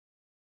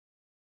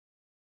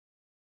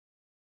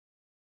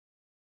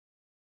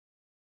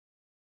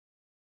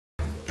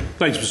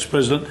Thanks, Mr.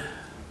 President.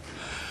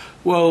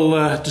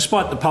 Well,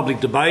 despite the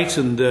public debate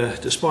and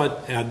despite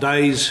our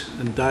days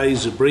and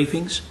days of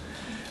briefings,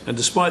 and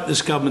despite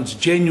this government's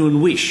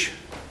genuine wish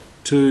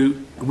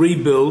to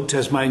rebuild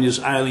Tasmania's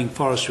ailing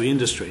forestry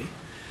industry,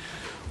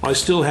 I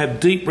still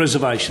have deep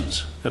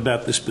reservations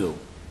about this bill.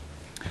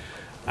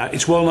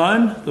 It's well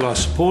known that I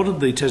supported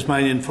the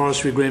Tasmanian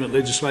Forestry Agreement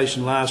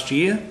legislation last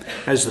year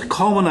as the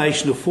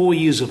culmination of 4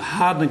 years of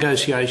hard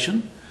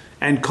negotiation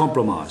and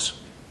compromise.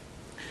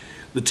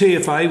 The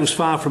TFA was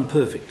far from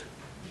perfect.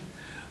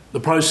 The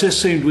process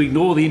seemed to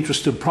ignore the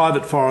interest of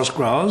private forest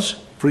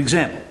growers, for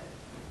example.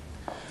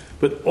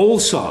 But all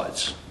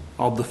sides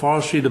of the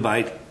forestry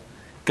debate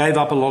gave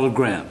up a lot of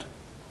ground,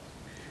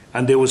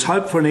 and there was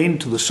hope for an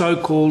end to the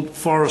so-called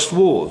forest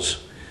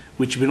wars,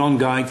 which have been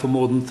ongoing for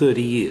more than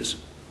 30 years.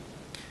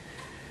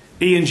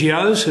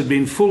 NGOs had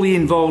been fully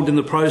involved in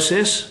the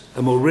process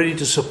and were ready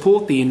to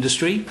support the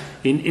industry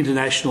in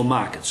international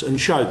markets, and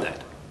showed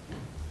that.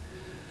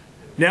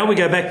 Now we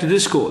go back to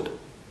discord,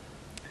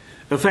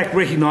 a fact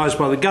recognised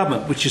by the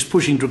government, which is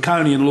pushing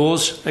draconian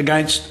laws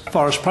against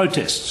forest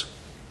protests.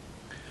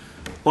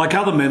 Like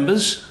other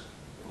members,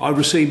 I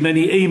received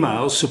many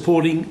emails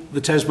supporting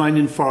the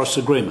Tasmanian Forest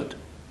Agreement.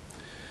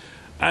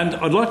 And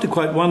I'd like to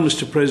quote one,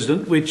 Mr.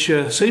 President, which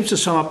seems to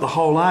sum up the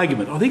whole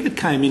argument. I think it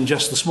came in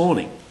just this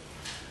morning.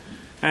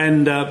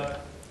 And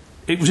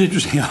it was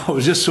interesting. I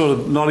was just sort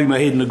of nodding my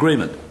head in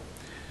agreement.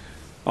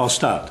 I'll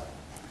start.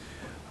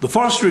 The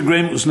forestry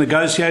agreement was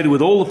negotiated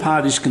with all the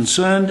parties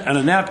concerned, and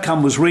an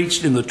outcome was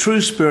reached in the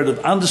true spirit of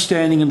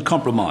understanding and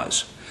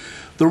compromise.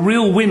 The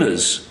real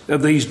winners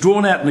of these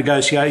drawn-out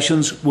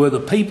negotiations were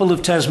the people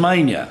of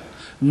Tasmania,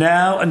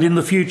 now and in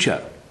the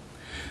future.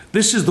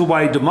 This is the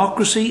way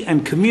democracy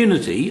and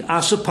community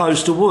are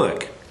supposed to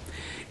work.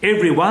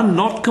 Everyone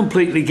not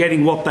completely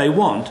getting what they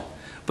want,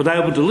 but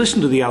able to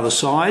listen to the other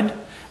side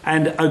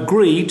and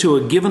agree to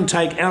a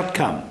give-and-take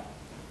outcome.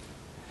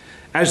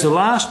 As the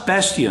last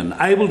bastion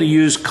able to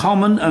use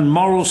common and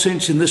moral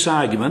sense in this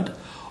argument,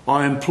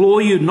 I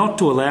implore you not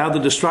to allow the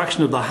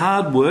destruction of the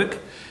hard work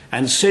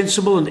and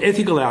sensible and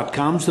ethical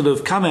outcomes that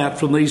have come out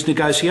from these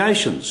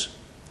negotiations.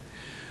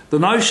 The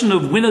notion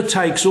of winner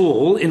takes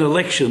all in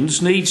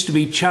elections needs to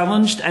be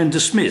challenged and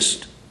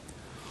dismissed.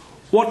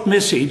 What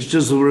message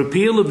does the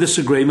repeal of this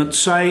agreement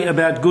say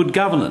about good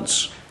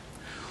governance?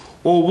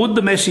 Or would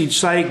the message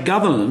say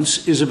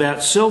governance is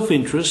about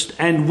self-interest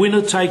and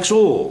winner takes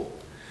all,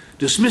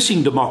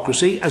 dismissing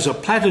democracy as a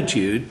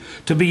platitude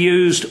to be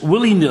used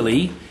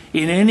willy-nilly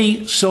in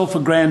any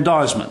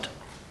self-aggrandisement?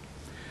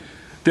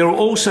 There are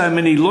also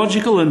many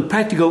logical and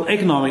practical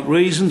economic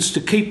reasons to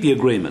keep the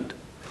agreement,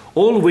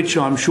 all of which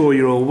I'm sure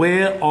you're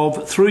aware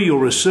of through your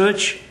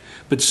research,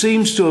 but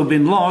seems to have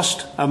been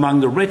lost among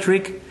the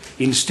rhetoric,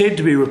 instead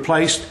to be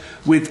replaced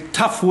with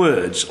tough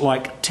words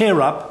like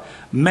tear up,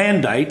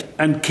 mandate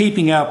and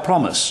keeping our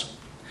promise.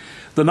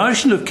 The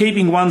notion of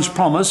keeping one's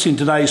promise in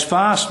today's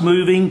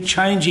fast-moving,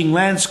 changing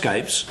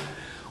landscapes,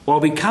 while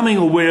becoming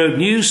aware of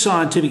new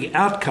scientific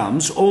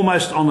outcomes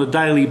almost on a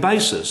daily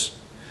basis,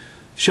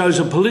 shows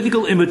a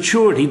political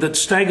immaturity that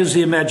staggers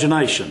the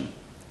imagination.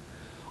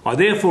 I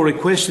therefore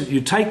request that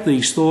you take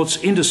these thoughts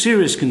into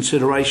serious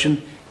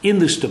consideration in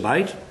this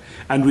debate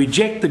and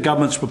reject the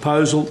government's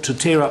proposal to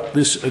tear up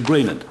this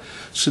agreement.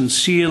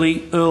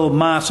 Sincerely, Earl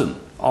Martin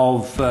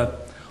of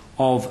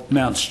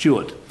Mount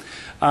Stewart.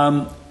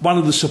 One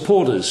of the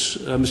supporters,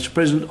 Mr.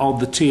 President, of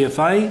the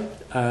TFA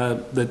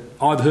that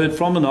I've heard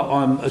from, and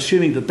I'm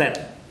assuming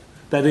that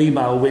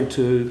email went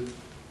to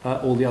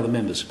all the other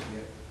members.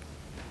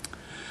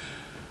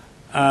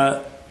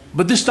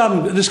 But this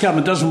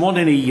government doesn't want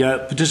any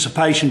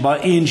participation by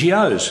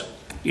NGOs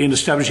in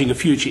establishing a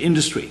future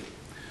industry,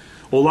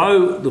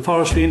 although the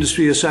Forestry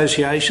Industry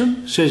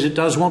Association says it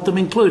does want them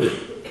included.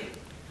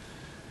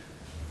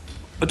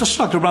 I'd just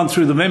like to run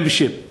through the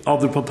membership of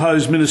the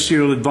proposed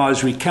Ministerial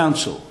Advisory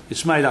Council.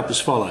 It's made up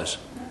as follows.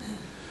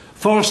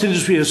 Forest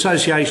Industry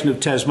Association of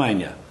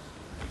Tasmania,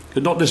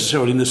 but not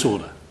necessarily in this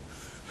order.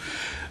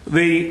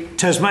 The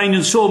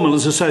Tasmanian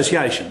Sawmillers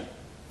Association.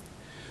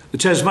 The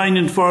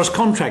Tasmanian Forest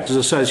Contractors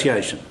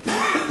Association.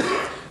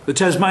 The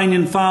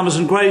Tasmanian Farmers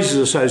and Graziers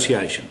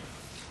Association.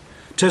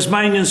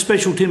 Tasmanian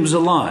Special Timbers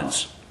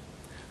Alliance.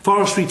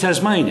 Forestry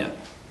Tasmania.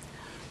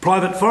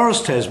 Private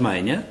Forest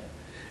Tasmania,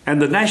 and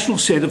the National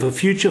Centre for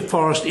Future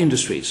Forest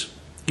Industries,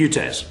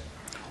 UTAS.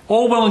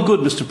 All well and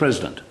good, Mr.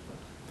 President.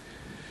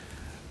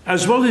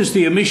 As well as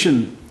the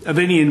omission of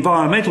any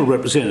environmental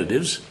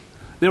representatives,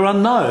 there are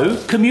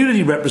no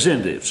community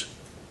representatives.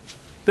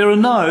 There are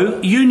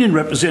no union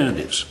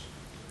representatives.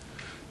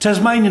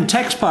 Tasmanian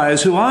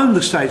taxpayers who own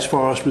the state's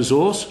forest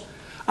resource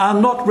are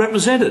not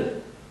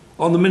represented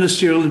on the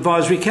Ministerial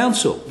Advisory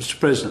Council, Mr.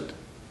 President.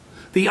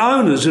 The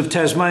owners of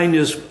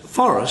Tasmania's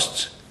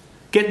forests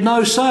get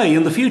no say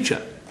in the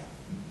future.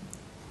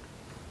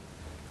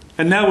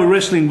 And now we're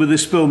wrestling with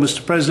this bill,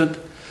 Mr. President,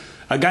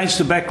 against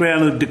the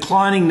background of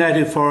declining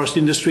native forest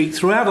industry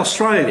throughout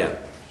Australia.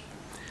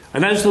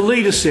 And as the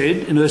leader said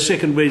in her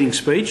second reading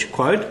speech,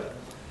 quote,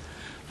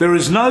 There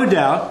is no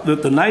doubt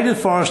that the native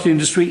forest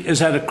industry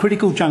is at a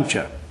critical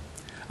juncture.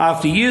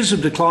 After years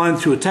of decline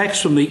through attacks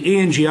from the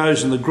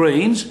ENGOs and the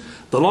Greens,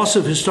 the loss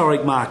of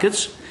historic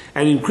markets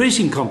and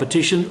increasing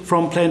competition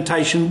from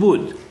plantation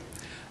wood,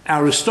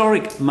 our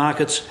historic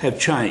markets have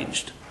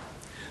changed.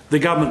 The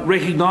government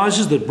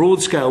recognises that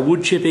broad-scale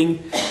wood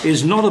chipping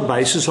is not a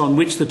basis on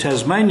which the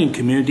Tasmanian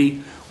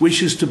community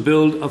wishes to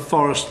build a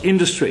forest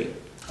industry.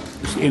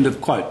 End of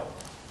quote.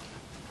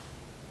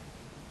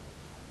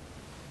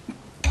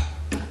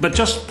 But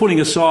just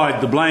putting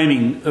aside the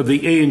blaming of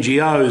the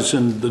ENGOs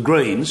and the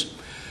Greens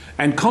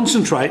and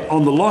concentrate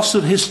on the loss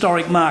of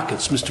historic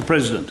markets, Mr.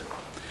 President.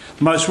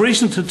 The most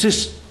recent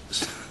stats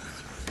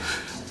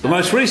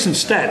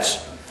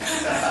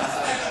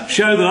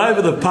show that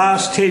over the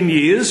past 10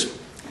 years,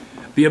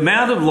 the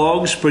amount of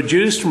logs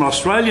produced from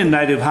Australian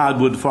native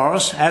hardwood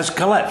forests has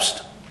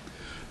collapsed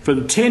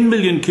from 10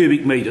 million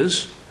cubic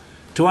metres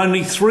to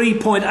only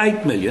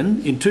 3.8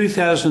 million in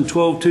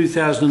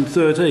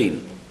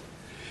 2012-2013.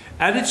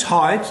 At its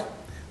height,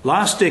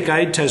 last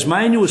decade,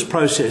 Tasmania was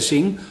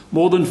processing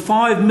more than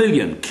 5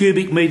 million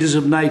cubic metres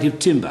of native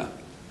timber.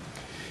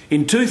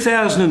 In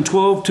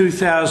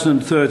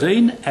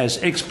 2012-2013, as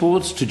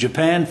exports to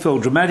Japan fell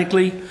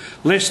dramatically,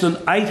 less than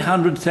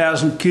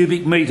 800,000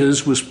 cubic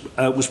metres was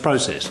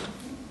processed.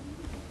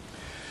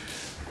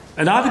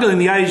 An article in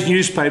the Age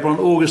newspaper on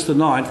August the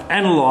 9th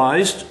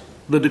analysed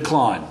the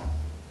decline.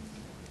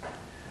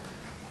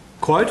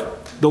 Quote,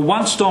 "The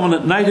once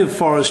dominant native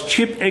forest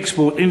chip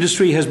export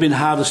industry has been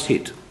hardest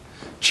hit.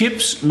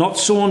 Chips, not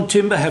sawn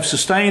timber, have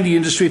sustained the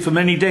industry for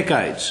many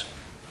decades.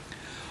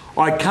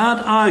 I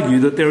can't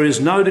argue that there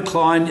is no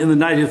decline in the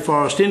native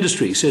forest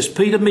industry," says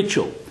Peter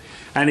Mitchell,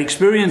 an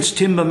experienced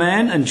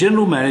timberman and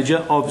general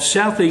manager of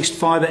South East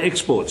Fibre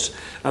Exports,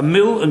 a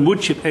mill and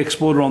wood chip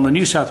exporter on the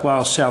New South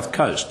Wales south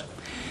coast.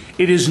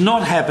 "It is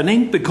not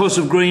happening because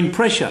of green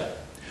pressure,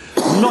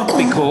 not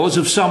because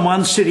of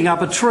someone sitting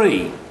up a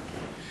tree.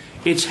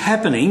 It's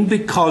happening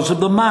because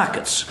of the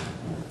markets.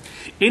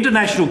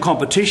 International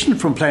competition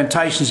from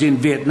plantations in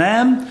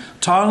Vietnam,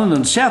 Thailand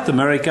and South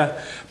America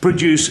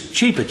produce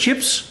cheaper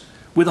chips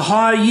with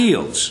higher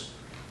yields."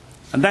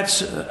 And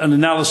that's an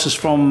analysis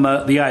from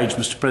The Age,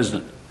 Mr.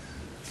 President.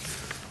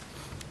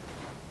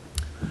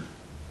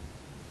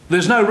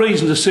 There's no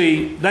reason to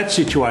see that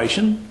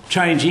situation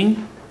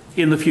changing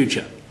in the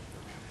future.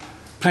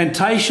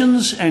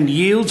 Plantations and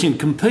yields in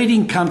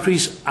competing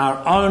countries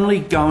are only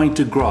going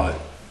to grow.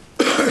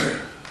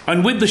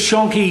 And with the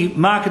shonky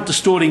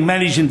market-distorting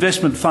managed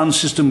investment fund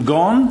system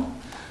gone,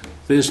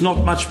 there's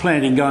not much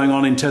planting going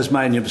on in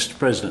Tasmania, Mr.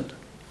 President.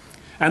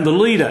 And the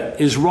leader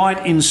is right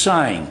in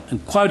saying,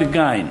 and quote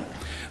again,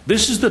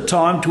 "This is the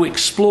time to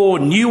explore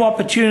new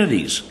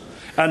opportunities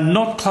and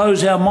not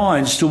close our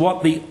minds to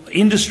what the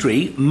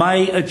industry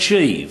may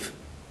achieve."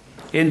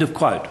 End of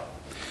quote.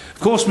 Of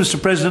course, Mr.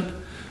 President,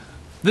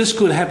 this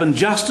could happen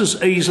just as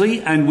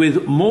easily and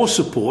with more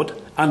support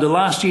under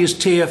last year's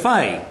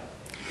TFA,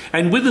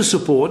 and with the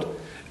support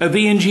of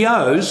the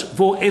NGOs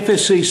for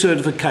FSC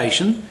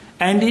certification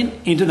and in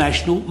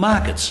international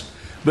markets.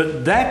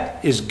 But that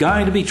is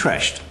going to be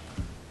trashed.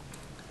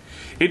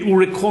 It will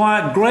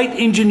require great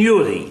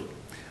ingenuity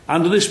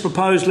under this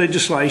proposed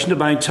legislation to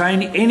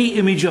maintain any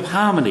image of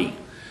harmony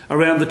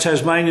around the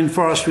Tasmanian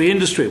forestry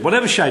industry,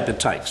 whatever shape it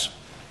takes,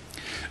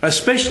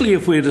 especially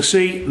if we're to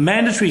see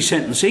mandatory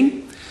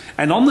sentencing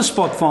and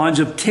on-the-spot fines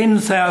of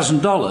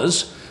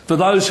 $10,000 for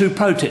those who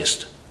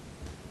protest.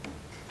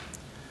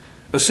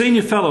 A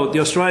senior fellow at the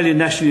Australian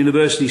National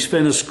University's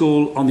Fenner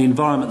School on the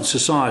Environment and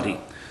Society,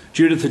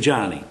 Judith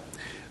Ajani,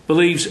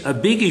 believes a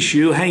big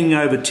issue hanging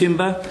over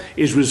timber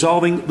is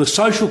resolving the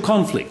social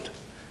conflict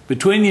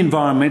between the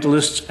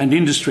environmentalists and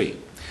industry.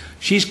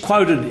 She's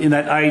quoted in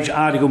that Age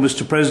article,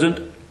 Mr. President,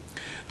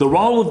 "The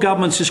role of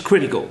governments is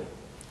critical.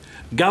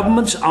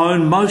 Governments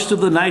own most of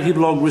the native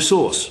log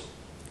resource."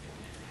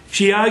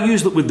 She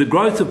argues that with the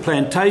growth of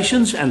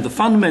plantations and the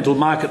fundamental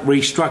market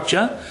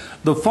restructure,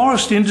 the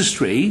forest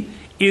industry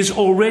is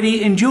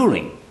already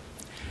enduring,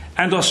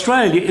 and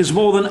Australia is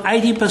more than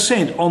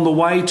 80% on the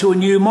way to a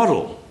new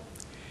model.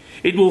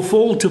 It will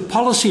fall to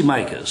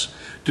policymakers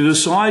to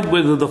decide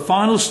whether the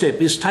final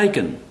step is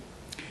taken.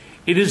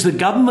 It is the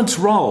government's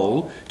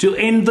role to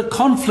end the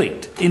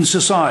conflict in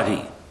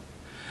society,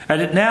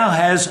 and it now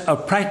has a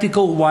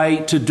practical way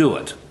to do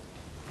it.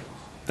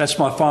 That's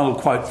my final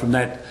quote from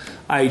that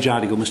Age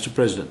article, Mr.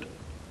 President.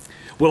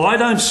 Well, I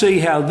don't see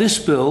how this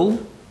bill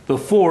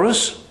before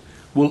us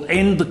will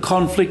end the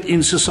conflict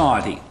in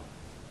society.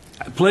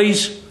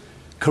 Please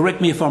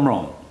correct me if I'm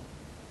wrong.